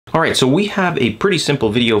Alright, so we have a pretty simple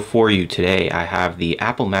video for you today. I have the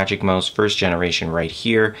Apple Magic Mouse first generation right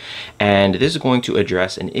here, and this is going to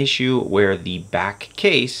address an issue where the back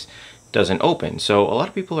case doesn't open. So a lot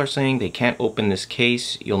of people are saying they can't open this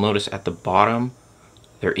case. You'll notice at the bottom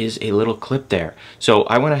there is a little clip there. So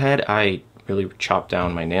I went ahead, I really chopped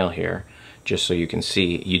down my nail here just so you can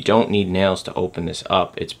see. You don't need nails to open this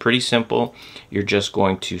up. It's pretty simple. You're just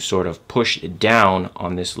going to sort of push down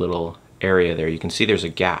on this little area there. You can see there's a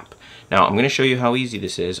gap. Now I'm going to show you how easy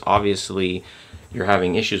this is. Obviously you're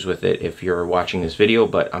having issues with it if you're watching this video,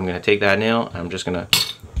 but I'm going to take that nail and I'm just going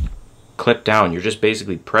to clip down. You're just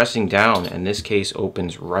basically pressing down and this case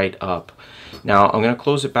opens right up. Now I'm going to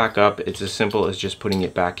close it back up. It's as simple as just putting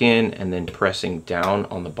it back in and then pressing down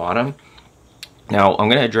on the bottom. Now I'm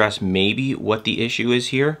going to address maybe what the issue is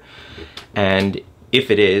here, and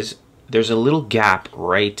if it is, there's a little gap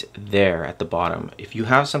right there at the bottom. If you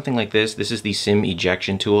have something like this, this is the SIM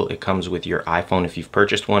ejection tool. It comes with your iPhone if you've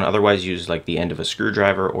purchased one. Otherwise use like the end of a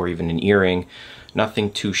screwdriver or even an earring.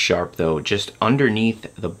 Nothing too sharp though. Just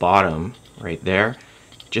underneath the bottom right there,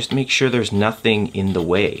 just make sure there's nothing in the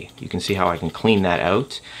way. You can see how I can clean that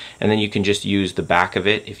out, and then you can just use the back of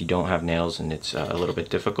it if you don't have nails and it's a little bit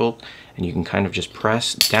difficult, and you can kind of just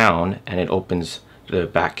press down and it opens the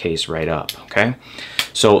back case right up. Okay,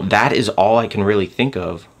 so that is all I can really think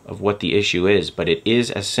of what the issue is, but it is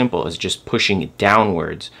as simple as just pushing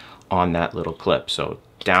downwards on that little clip. So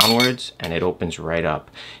downwards and it opens right up.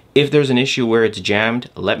 If there's an issue where it's jammed,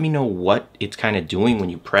 let me know what it's kind of doing when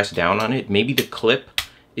you press down on it. Maybe the clip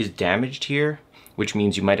is damaged here, which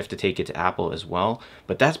means you might have to take it to Apple as well,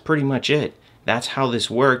 but that's pretty much it. That's how this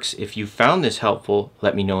works. If you found this helpful,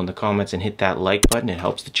 let me know in the comments and hit that like button. It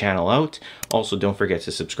helps the channel out. Also, don't forget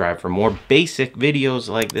to subscribe for more basic videos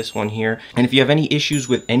like this one here. And if you have any issues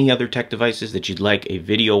with any other tech devices that you'd like a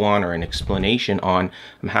video on or an explanation on,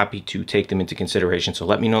 I'm happy to take them into consideration. So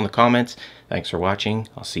let me know in the comments. Thanks for watching.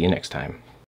 I'll see you next time.